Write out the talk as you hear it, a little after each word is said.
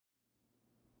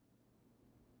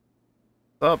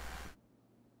Up.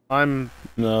 I'm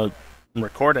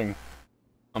recording.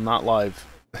 I'm not live.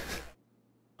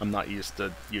 I'm not used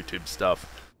to YouTube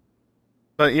stuff.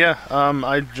 But yeah,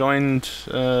 I joined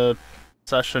a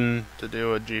session to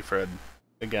do a Gfred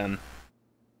again.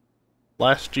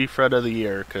 Last Gfred of the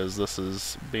year, because this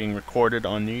is being recorded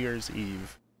on New Year's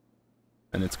Eve.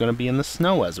 And it's going to be in the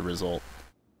snow as a result.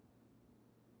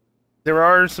 There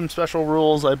are some special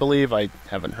rules, I believe. I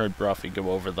haven't heard Broughy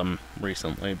go over them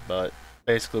recently, but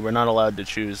basically we're not allowed to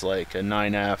choose like a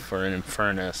 9F or an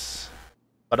Infernus.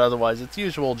 But otherwise, it's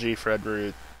usual Gfred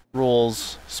route.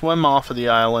 Rules: swim off of the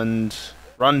island,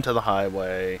 run to the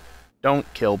highway, don't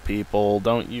kill people,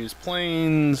 don't use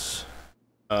planes,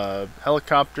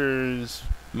 helicopters,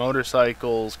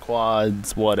 motorcycles,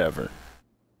 quads, whatever.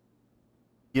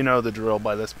 You know the drill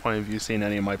by this point if you've seen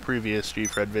any of my previous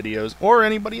Gfred videos, or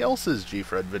anybody else's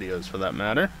Gfred videos for that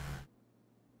matter.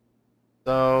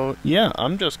 So, yeah,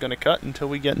 I'm just gonna cut until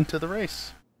we get into the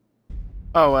race.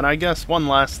 Oh, and I guess one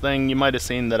last thing, you might have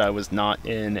seen that I was not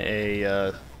in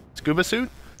a scuba suit.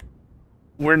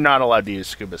 We're not allowed to use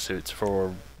scuba suits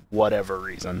for whatever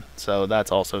reason, so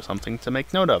that's also something to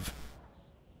make note of.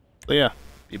 So yeah,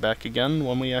 be back again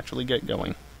when we actually get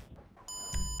going.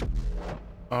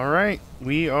 Alright,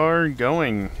 we are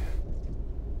going.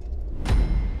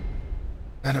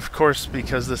 And of course,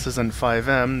 because this isn't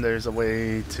 5M, there's a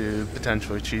way to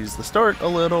potentially cheese the start a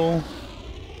little.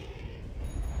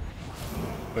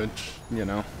 Which, you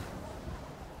know.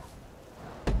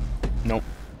 Nope.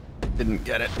 Didn't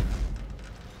get it.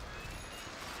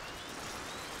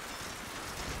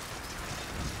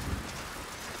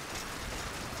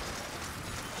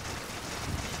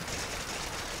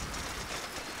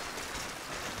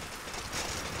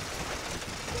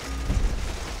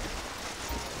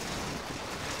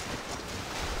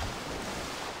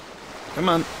 Come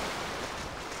on.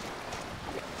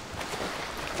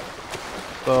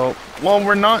 So, while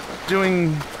we're not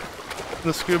doing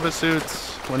the scuba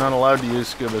suits, we're not allowed to use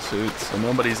scuba suits, so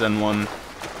nobody's in one.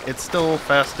 It's still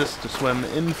fastest to swim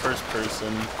in first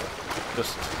person,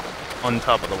 just on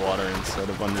top of the water instead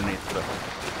of underneath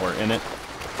it, or in it.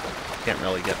 Can't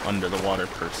really get under the water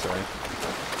per se.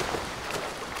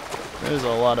 There's a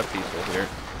lot of people here.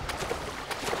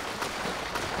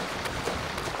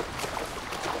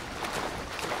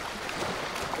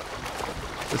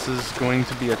 This is going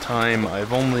to be a time.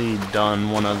 I've only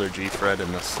done one other Gfred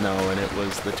in the snow, and it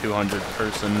was the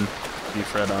 200-person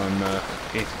Gfred on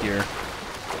 8th gear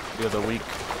the other week.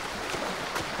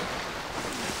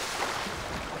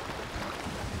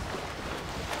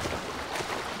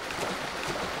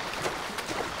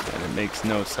 And it makes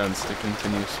no sense to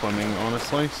continue swimming,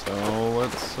 honestly, so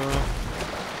let's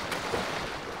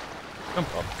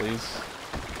jump up, please.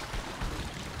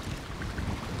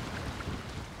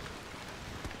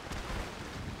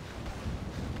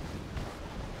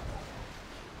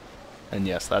 And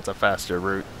yes, that's a faster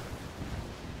route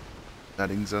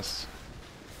that exists.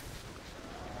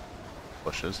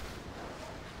 Bushes.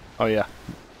 Oh yeah,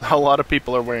 a lot of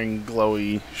people are wearing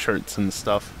glowy shirts and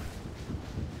stuff.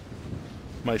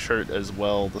 My shirt as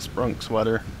well, the sprunk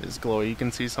sweater, is glowy. You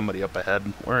can see somebody up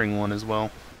ahead wearing one as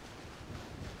well.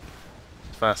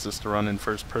 It's fastest to run in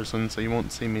first person, so you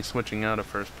won't see me switching out of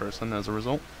first person as a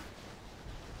result.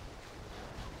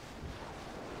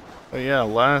 But yeah,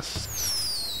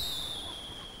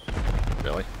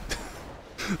 Really?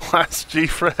 Last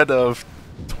Gfred of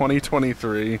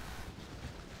 2023.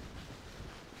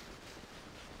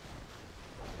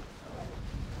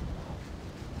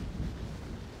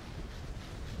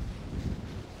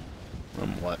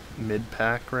 I'm what,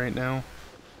 mid-pack right now?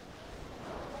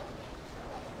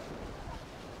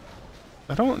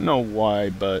 I don't know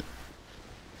why, but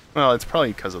well, it's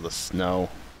probably because of the snow.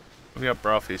 I've got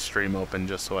Broughy's stream open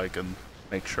just so I could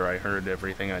make sure I heard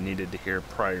everything I needed to hear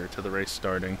prior to the race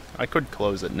starting. I could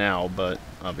close it now, but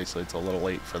obviously it's a little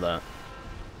late for that.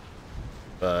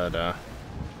 But,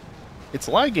 it's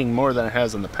lagging more than it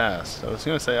has in the past. I was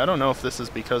gonna say, I don't know if this is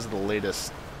because of the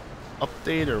latest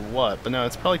update or what, but no,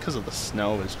 it's probably because of the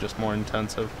snow is just more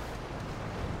intensive.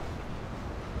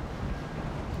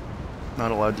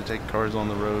 Not allowed to take cars on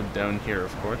the road down here,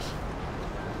 of course.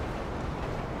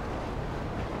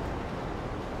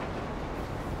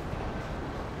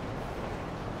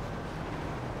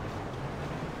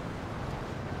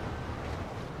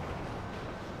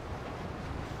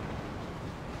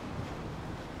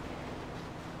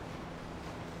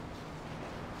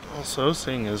 Also,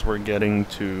 seeing as we're getting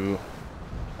to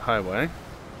the highway,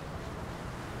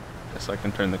 guess I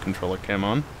can turn the controller cam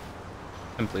on.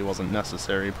 Simply wasn't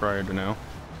necessary prior to now.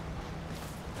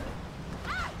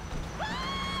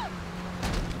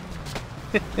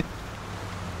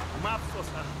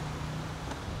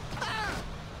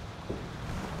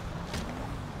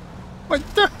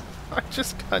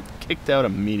 just got kicked out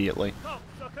immediately.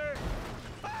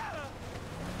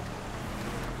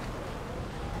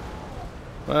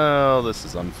 Well, this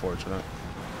is unfortunate.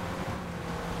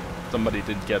 Somebody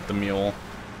did get the mule.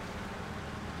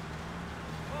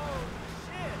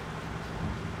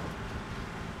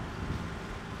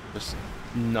 Just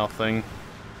nothing.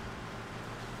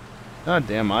 God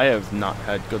damn, I have not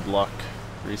had good luck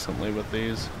recently with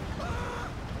these.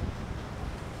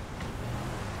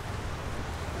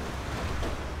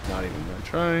 Not even gonna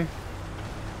try.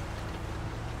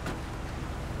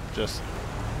 Just...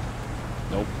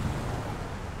 nope.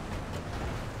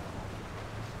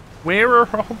 Where are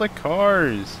all the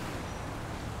cars?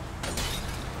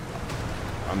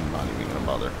 I'm not even gonna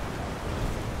bother.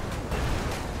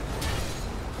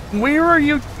 Where are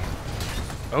you?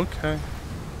 Okay.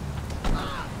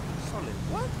 Solid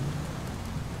what?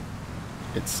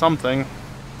 It's something.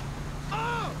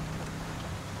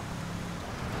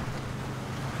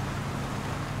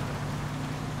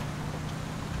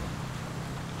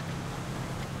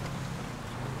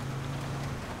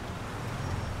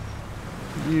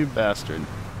 You bastard.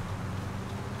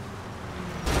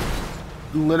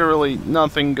 Literally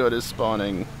nothing good is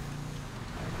spawning.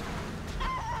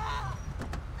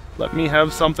 Let me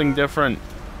have something different.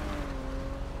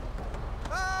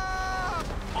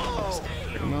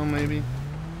 Well, maybe.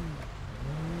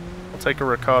 I'll take a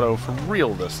Ricardo for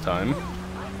real this time.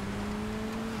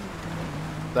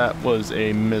 That was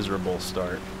a miserable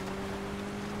start.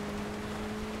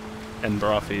 And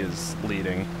Broughy is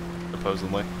leading,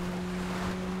 supposedly.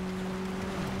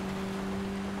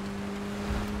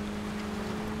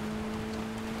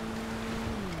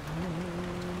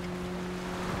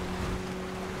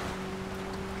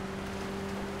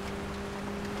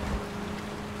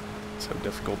 So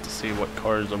difficult to see what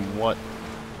cars and what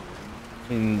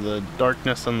in the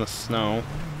darkness and the snow.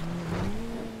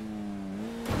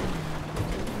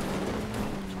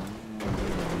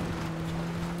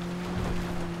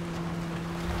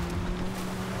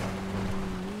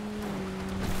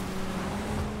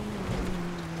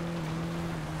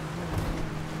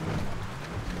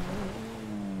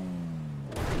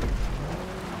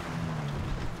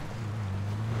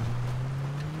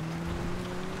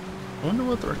 I wonder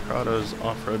what the Ricardo's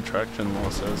off-road traction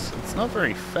loss is. It's not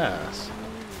very fast.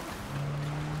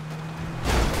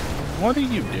 What are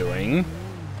you doing?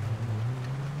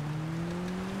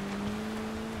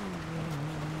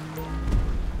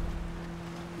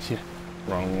 Yeah,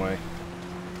 wrong way.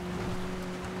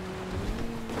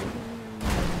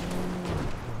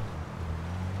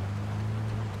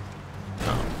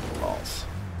 Oh, balls.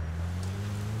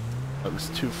 That was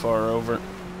too far over.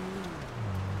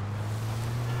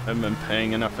 I haven't been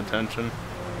paying enough attention.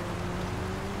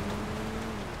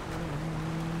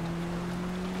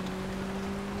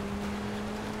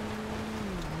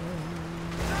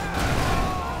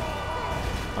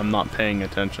 I'm not paying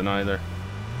attention either.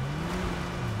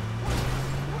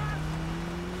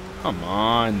 Come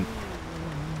on.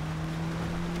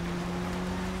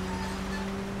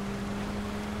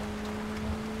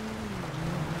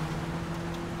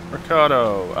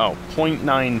 Ricardo. Oh,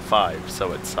 0.95,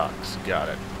 so it sucks. Got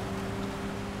it.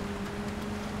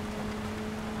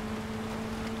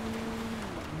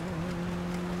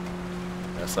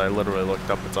 Yes, I literally looked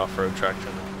up its off-road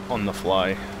traction on the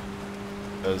fly.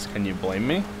 Because, can you blame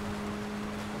me?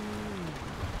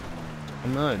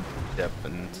 I'm gonna dip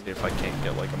and see if I can't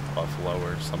get like a Buffalo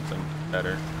or something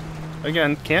better.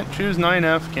 Again, can't choose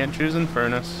 9F, can't choose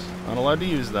Infernus. Not allowed to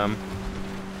use them.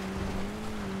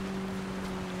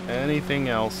 Anything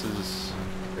else is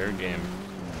fair game.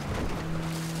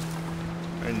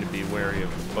 Trying to be wary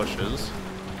of the bushes.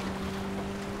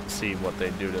 See what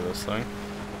they do to this thing.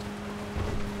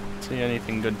 See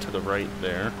anything good to the right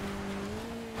there.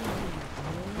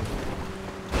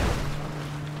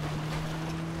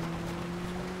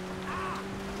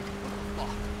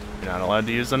 You're not allowed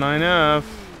to use the 9F.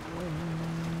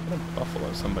 What a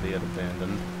Buffalo somebody had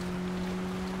abandoned.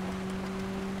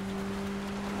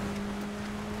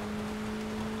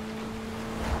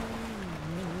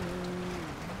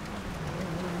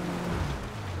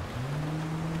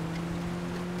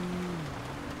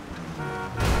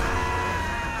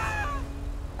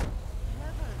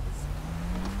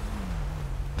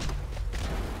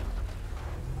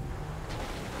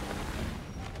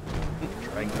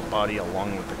 Drag the body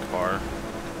along with the car.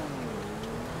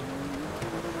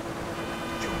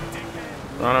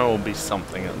 Toronto will be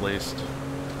something at least.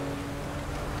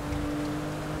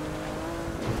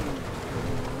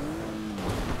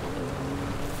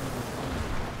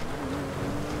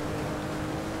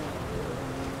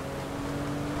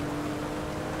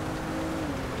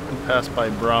 pass by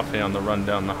Broughy on the run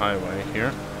down the highway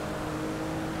here.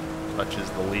 Such is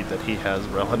the lead that he has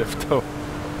relative to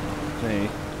me.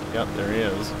 Yep, there he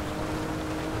is.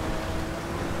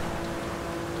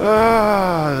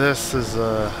 This is,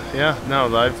 yeah,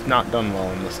 no, I've not done well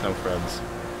in the Snowfreds.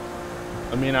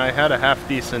 I mean, I had a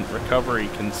half-decent recovery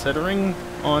considering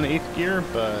on 8th gear,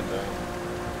 but,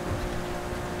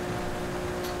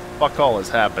 fuck all has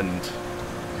happened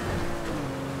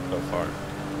so far.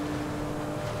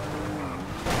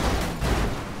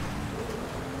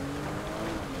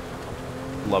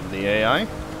 Love the AI.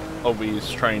 Always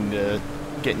trying to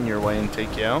get in your way and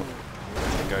take you out,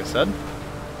 like I said.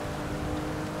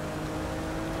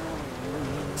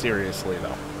 Seriously,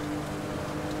 though.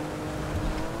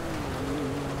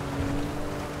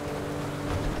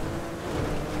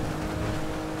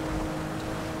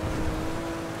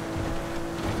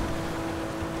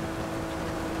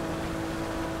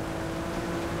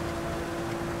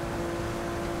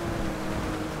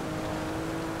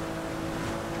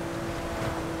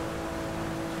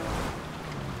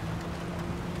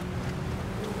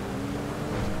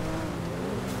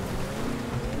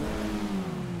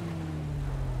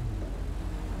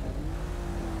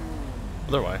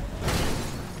 Other way.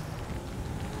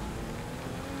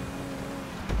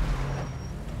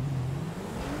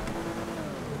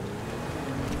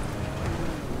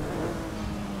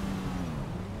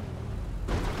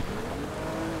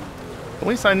 At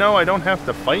least I know I don't have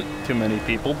to fight too many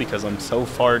people because I'm so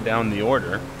far down the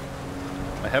order.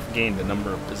 I have gained a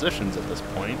number of positions at this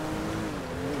point.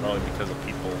 Probably because of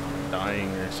people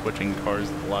dying or switching cars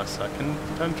at the last second,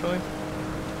 potentially.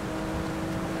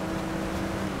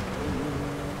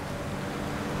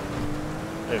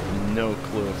 I have no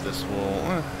clue if this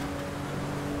will...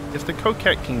 If the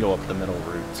Coquette can go up the middle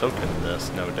route, so can this,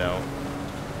 no doubt.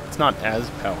 It's not as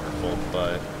powerful,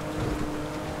 but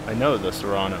I know the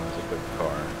Serrano is a good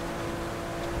car.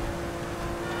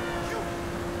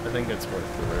 I think it's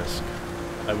worth the risk.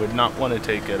 I would not want to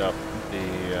take it up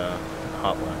the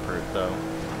hot lap route, though.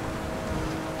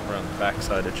 Around the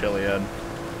backside of Chiliad.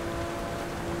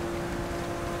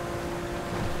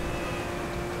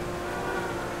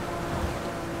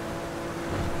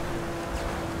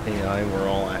 AI were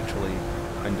all actually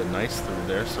kinda nice through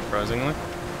there, surprisingly.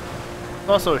 It's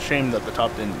also a shame that the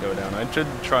top didn't go down. I should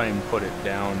try and put it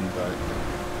down, but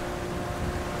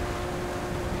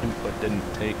input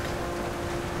didn't take.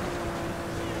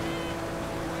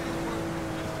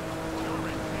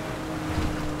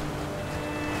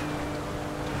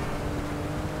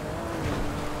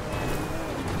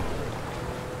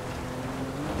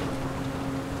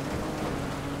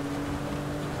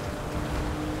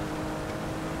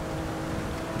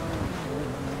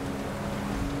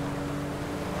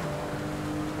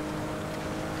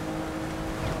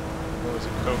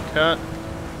 Coquette,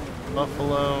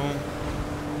 Buffalo.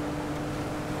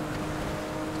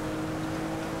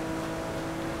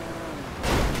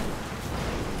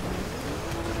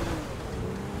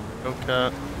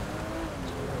 Coquette.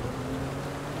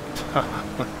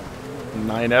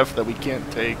 9F that we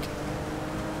can't take.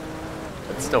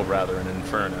 I'd still rather an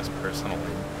Infernus, personally.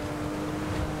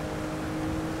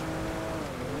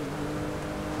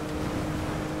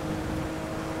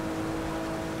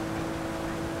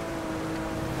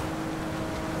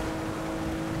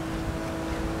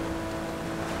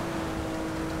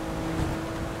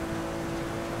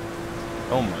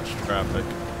 So much traffic.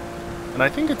 And I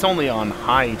think it's only on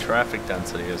high traffic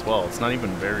density as well. It's not even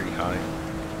very high.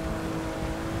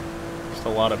 Just a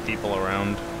lot of people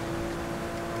around.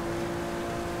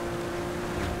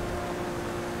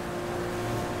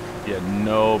 Yeah,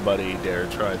 nobody dare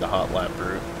try the hot lap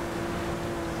route.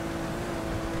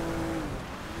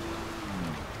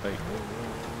 Like,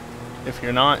 if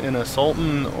you're not in a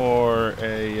Sultan or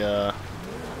a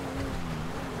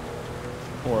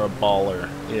baller,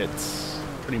 it's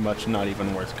pretty much not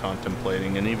even worth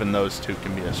contemplating, and even those two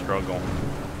can be a struggle.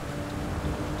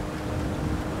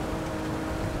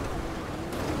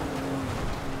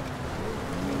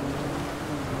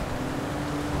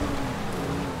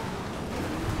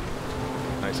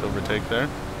 Nice overtake there.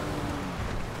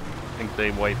 I think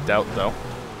they wiped out, though.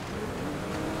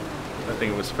 I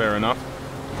think it was fair enough.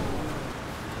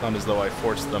 Not as though I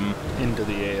forced them into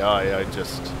the AI, I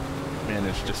just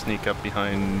managed to sneak up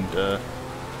behind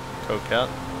Coquette.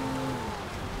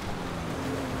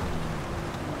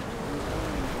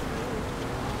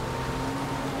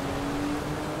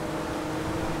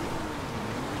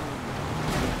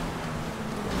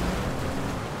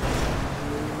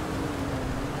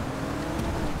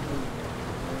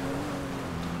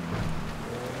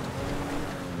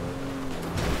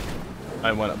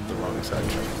 I went up the wrong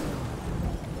section.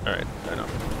 Alright, I know.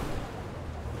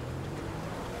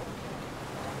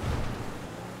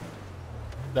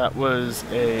 That was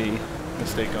a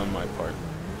mistake on my part.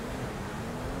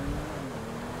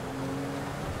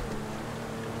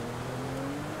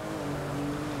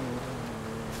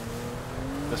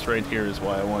 This right here is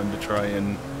why I wanted to try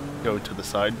and go to the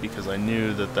side, because I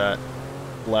knew that that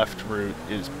left route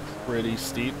is pretty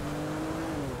steep.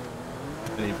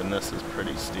 And even this is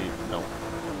pretty steep. No.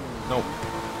 Nope.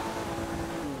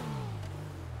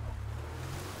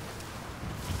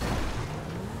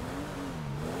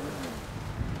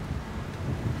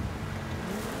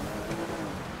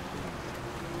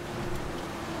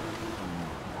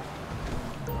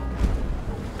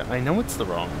 I know it's the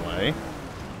wrong way.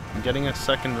 I'm getting a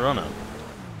second run-up.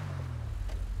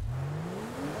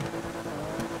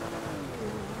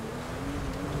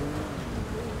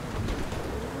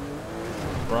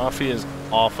 Broughy is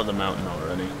off of the mountain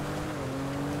already.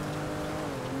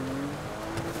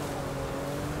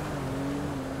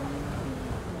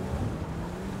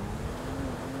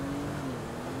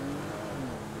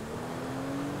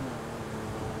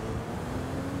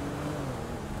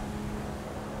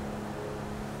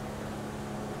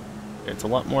 It's a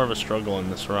lot more of a struggle in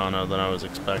this Rana than I was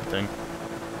expecting.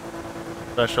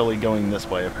 Especially going this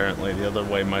way, apparently. The other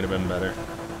way might have been better.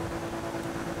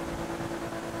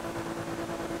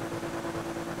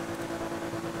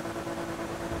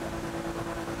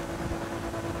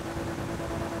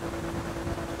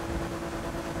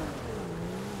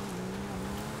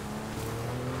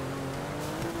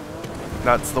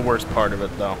 That's the worst part of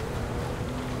it, though.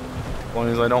 As long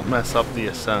as I don't mess up the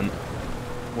ascent,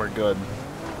 we're good.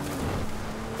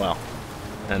 Well,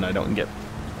 and I don't get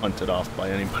punted off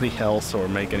by anybody else or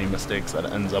make any mistakes that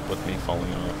ends up with me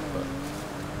falling off.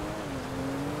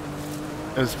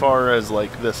 But as far as,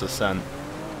 like, this ascent,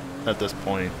 at this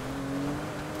point,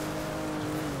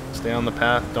 stay on the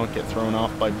path, don't get thrown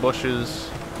off by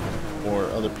bushes or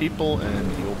other people,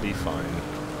 and you'll be fine.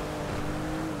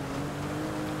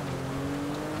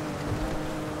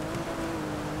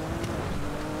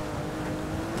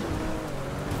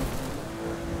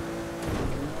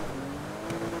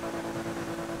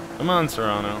 Come on,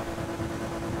 Serrano.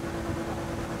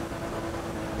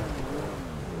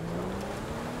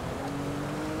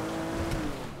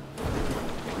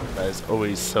 That is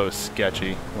always so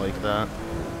sketchy like that.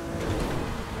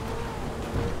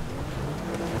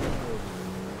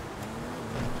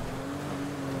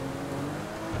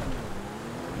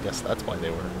 I guess that's why they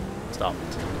were stopped.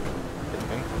 I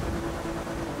think.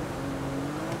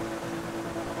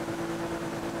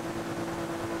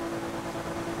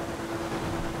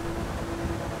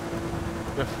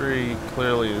 Jeffrey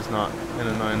clearly is not in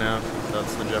a 9F.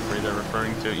 That's the Jeffrey they're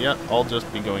referring to. Yeah, I'll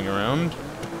just be going around.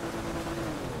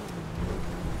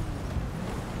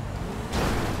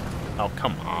 Oh,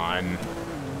 come on.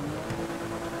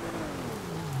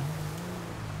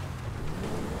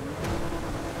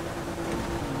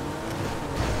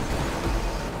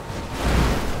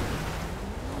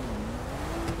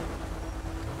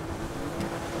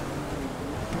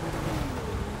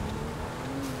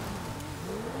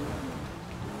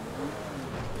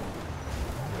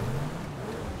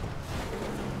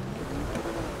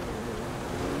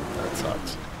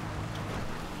 Sucks.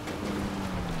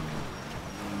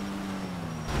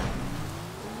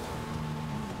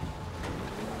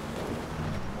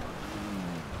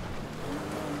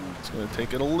 Just gonna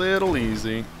take it a little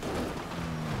easy.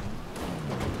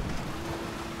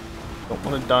 Don't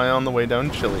want to die on the way down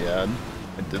Chiliad.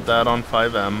 I did that on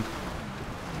 5M.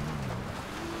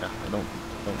 Yeah, I don't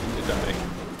need to die.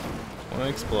 I want to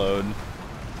explode.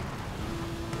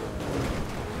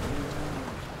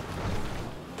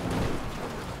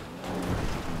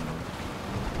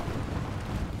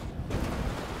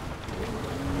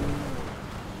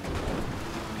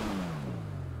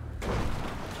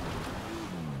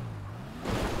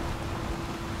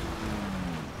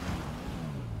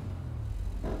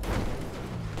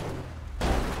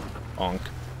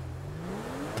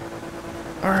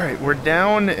 Alright, we're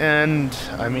down, and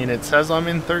I mean, it says I'm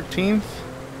in 13th,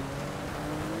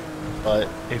 but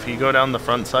if you go down the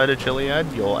front side of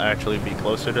Chiliad, you'll actually be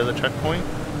closer to the checkpoint.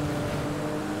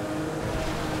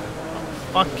 Oh,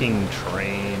 fucking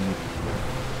train.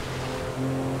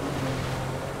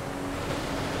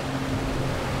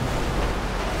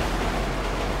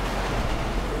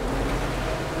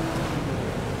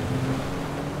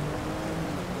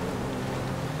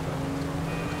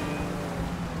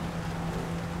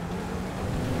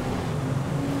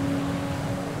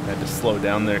 I had to slow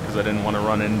down there because I didn't want to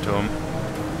run into him.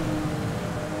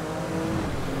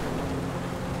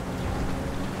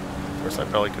 Or course, I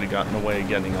probably could have gotten away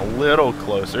getting a little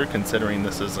closer, considering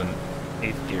this is an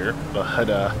 8th gear, but,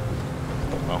 oh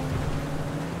well.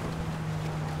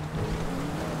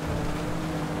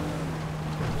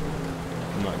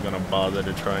 I'm not gonna bother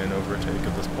to try and overtake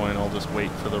at this point, I'll just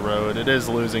wait for the road. It is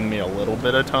losing me a little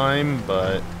bit of time,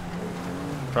 but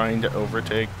trying to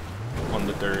overtake on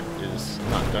the dirt is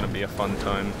not gonna be a fun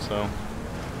time, so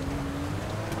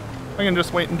I can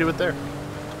just wait and do it there.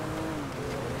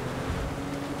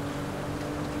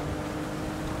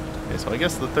 Okay, so I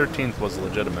guess the 13th was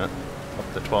legitimate,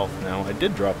 up to 12th now. I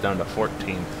did drop down to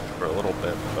 14th for a little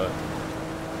bit, but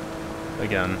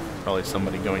again, probably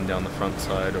somebody going down the front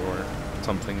side or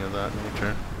something of that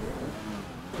nature.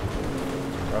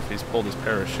 Broughy's pulled his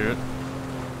parachute.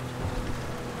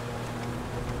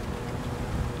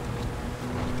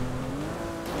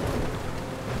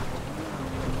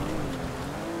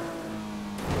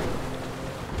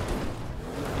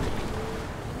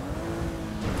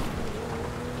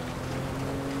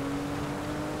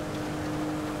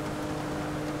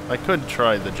 I could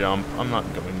try the jump. I'm not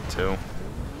going to.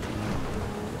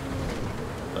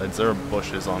 Besides, there are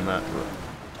bushes on that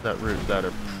route that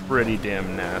are pretty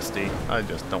damn nasty. I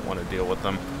just don't want to deal with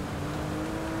them.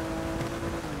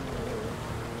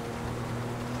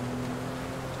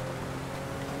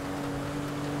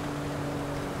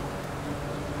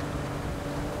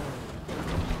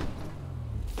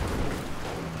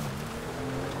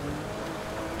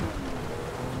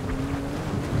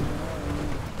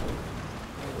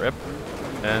 Rip.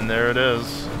 And there it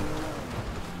is.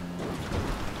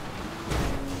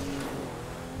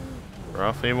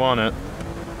 Broughy won it.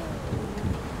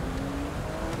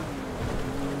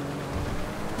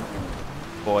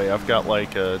 Boy, I've got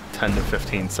like a 10 to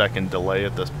 15 second delay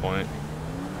at this point.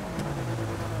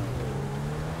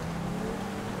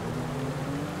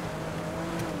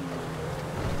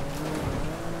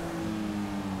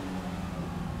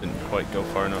 Didn't quite go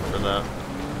far enough for that.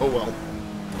 Oh well.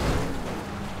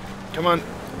 Come on,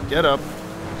 get up.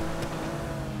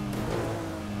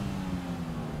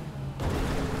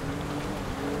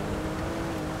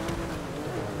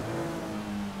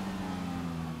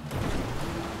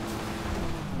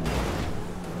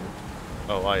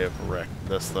 Oh, I have wrecked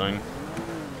this thing.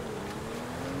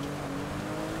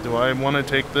 Do I want to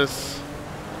take this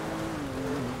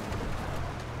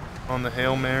on the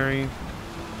Hail Mary?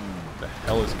 What the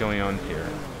hell is going on here?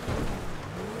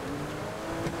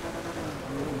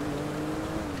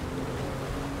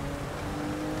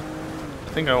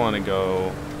 I think I want to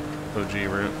go OG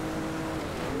route.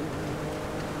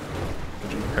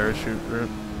 OG parachute route.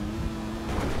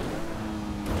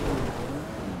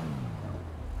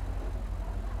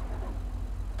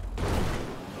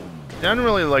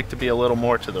 Generally like to be a little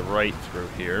more to the right through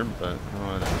here, but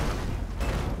whatever.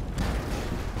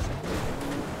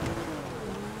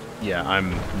 Yeah,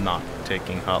 I'm not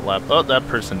taking hot lap. Oh, that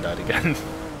person died again.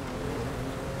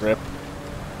 Rip.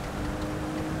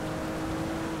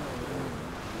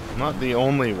 I'm not the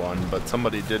only one, but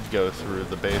somebody did go through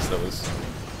the base that was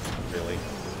really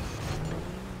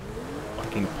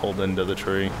fucking pulled into the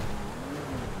tree.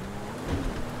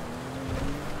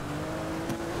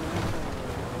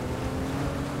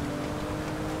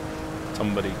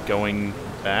 Somebody going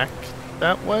back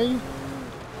that way?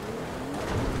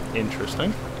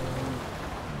 Interesting.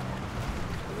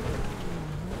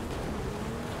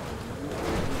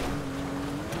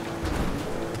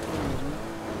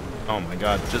 Oh my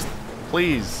god, just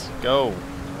please go.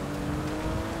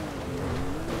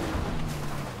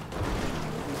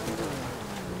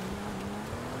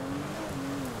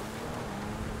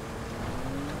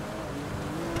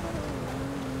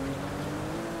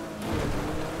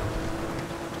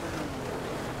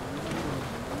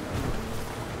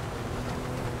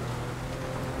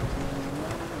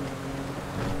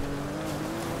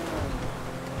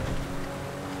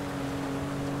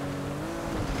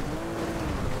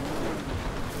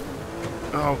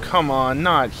 Oh, come on,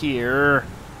 not here.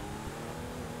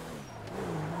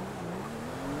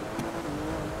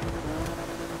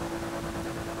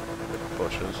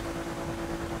 Bushes.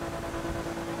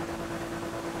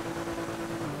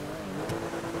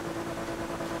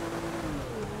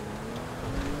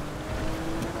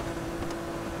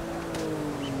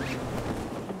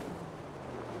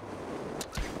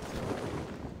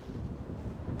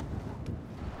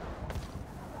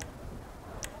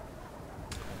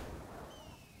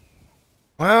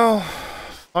 Well,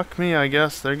 fuck me, I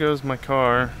guess. There goes my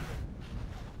car.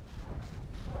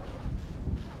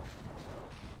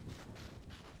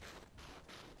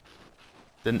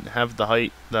 Didn't have the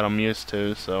height that I'm used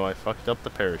to, so I fucked up the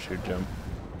parachute jump.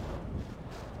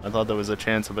 I thought there was a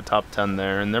chance of a top 10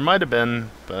 there, and there might have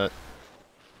been, but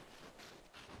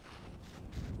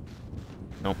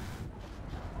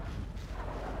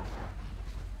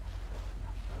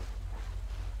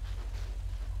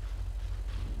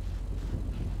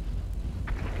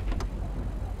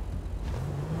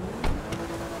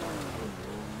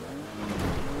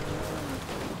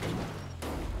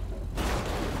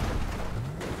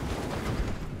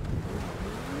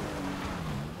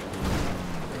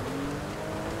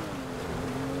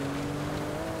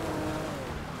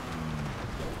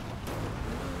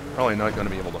Probably not going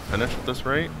to be able to finish at this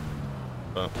rate,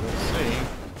 but we'll see.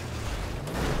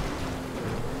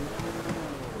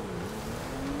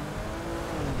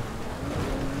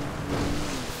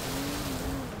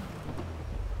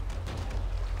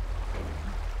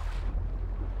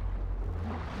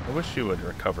 I wish you would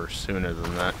recover sooner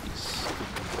than that, you stupid.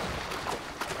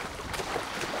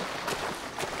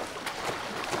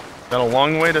 Got a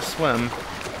long way to swim.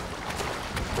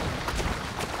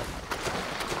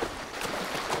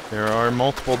 There are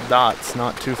multiple dots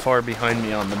not too far behind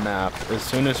me on the map. As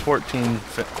soon as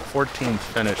 14th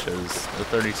finishes, the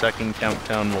 30-second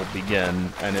countdown will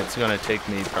begin, and it's going to take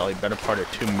me probably better part of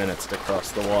 2 minutes to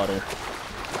cross the water.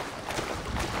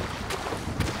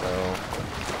 So...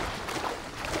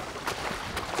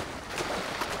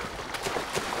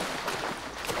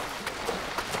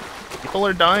 people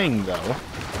are dying, though,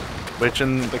 which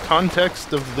in the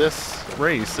context of this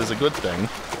race is a good thing.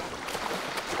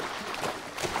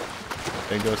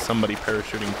 There goes somebody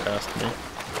parachuting past me.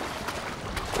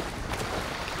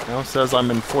 Now says I'm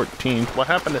in 14th. What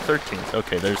happened to 13th?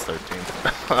 Okay, there's 13th.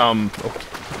 Okay.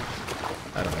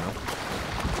 I don't know.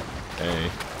 Okay.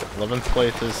 11th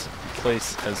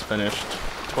place has finished.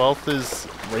 12th is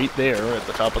right there at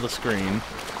the top of the screen.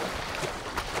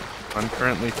 I'm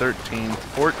currently 13th.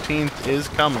 14th is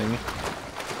coming.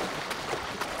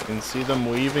 You can see them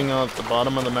weaving out at the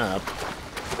bottom of the map.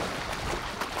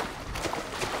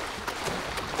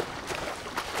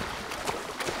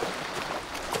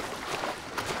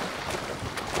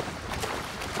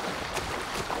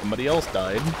 Somebody else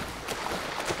died.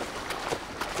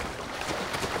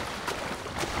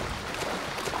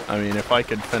 I mean, if I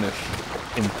could finish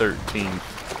in 13th.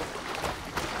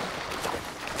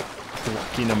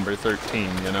 Lucky number 13,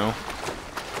 you know?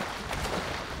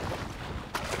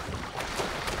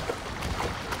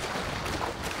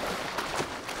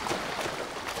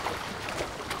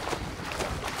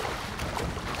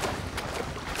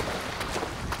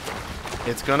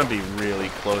 It's gonna be really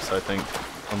close, I think.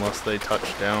 Unless they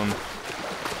touch down.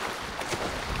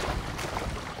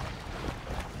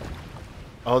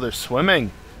 Oh, they're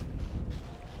swimming!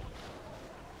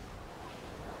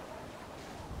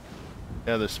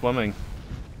 Yeah, they're swimming.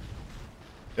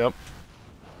 Yep.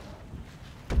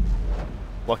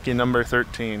 Lucky number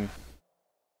 13.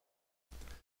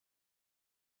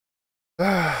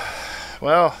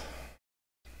 Well,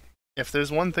 if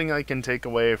there's one thing I can take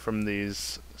away from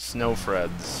these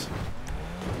Snowfreds,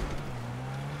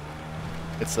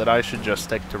 it's that I should just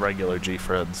stick to regular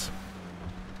Gfreds.